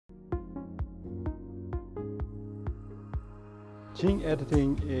Gene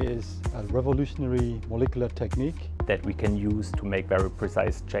editing is a revolutionary molecular technique that we can use to make very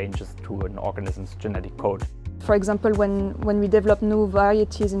precise changes to an organism's genetic code. For example, when we develop new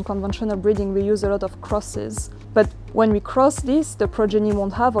varieties in conventional breeding, we use a lot of crosses. But when we cross this, the progeny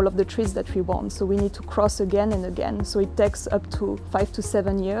won't have all of the traits that we want. So we need to cross again and again. So it takes up to 5 to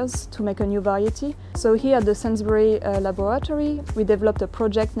 7 years to make a new variety. So here at the Sainsbury Laboratory, we developed a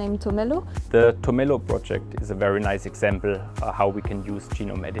project named Tomelo. The Tomelo project is a very nice example of how we can use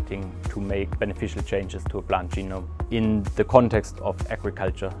genome editing to make beneficial changes to a plant genome. In the context of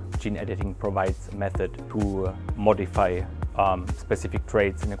agriculture, gene editing provides a method to modify specific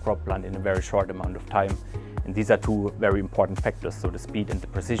traits in a crop plant in a very short amount of time. And these are two very important factors, so the speed and the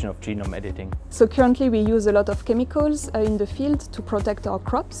precision of genome editing. So currently we use a lot of chemicals in the field to protect our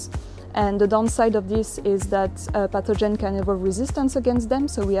crops. And the downside of this is that pathogen can evolve resistance against them,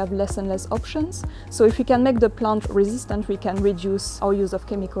 so we have less and less options. So if we can make the plant resistant, we can reduce our use of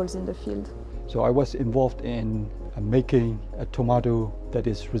chemicals in the field. So I was involved in making a tomato that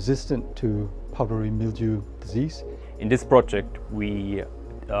is resistant to powdery mildew disease. In this project, we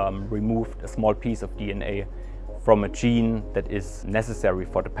removed a small piece of DNA from a gene that is necessary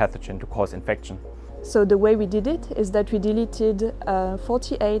for the pathogen to cause infection. So the way we did it is that we deleted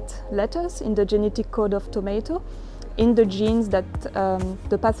 48 letters in the genetic code of tomato in the genes that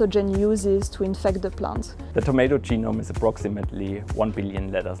the pathogen uses to infect the plant. The tomato genome is approximately 1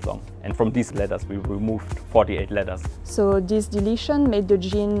 billion letters long, and from these letters we removed 48 letters. So this deletion made the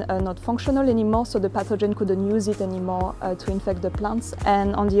gene not functional anymore, so the pathogen couldn't use it anymore to infect the plants.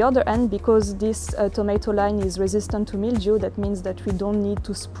 And on the other hand, because this tomato line is resistant to mildew, that means that we don't need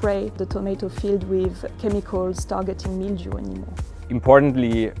to spray the tomato field with chemicals targeting mildew anymore.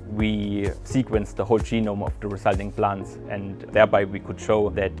 Importantly, we sequenced the whole genome of the resulting plants, and thereby we could show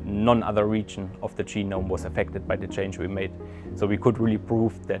that none other region of the genome was affected by the change we made. So we could really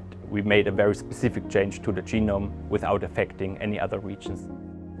prove that we made a very specific change to the genome without affecting any other regions.